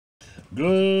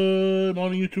Good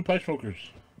morning, YouTube Pipe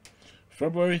Smokers.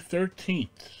 February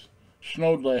 13th.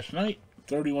 Snowed last night,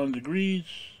 31 degrees.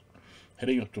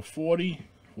 Heading up to 40,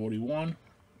 41.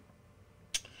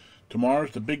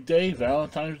 Tomorrow's the big day,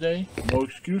 Valentine's Day. No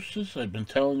excuses, I've been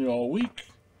telling you all week.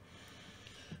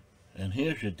 And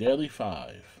here's your daily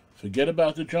 5. Forget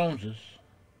about the Joneses.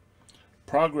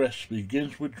 Progress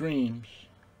begins with dreams.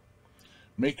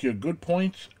 Make your good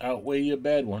points outweigh your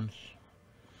bad ones.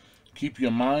 Keep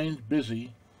your mind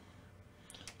busy.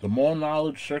 The more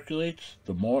knowledge circulates,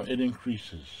 the more it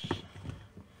increases.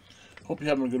 Hope you're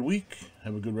having a good week.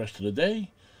 Have a good rest of the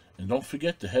day. And don't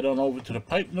forget to head on over to the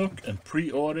Pipe Nook and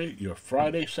pre-order your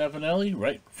Friday Savinelli,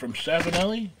 right from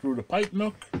Savinelli through the Pipe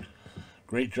Nook.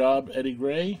 Great job, Eddie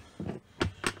Gray.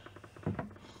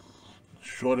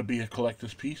 Sure to be a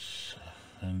collector's piece.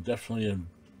 And definitely a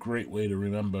great way to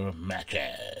remember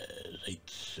Matches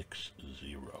 860.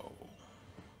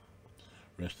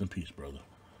 Rest in peace, brother.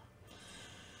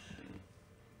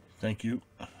 Thank you.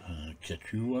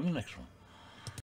 Catch you on the next one.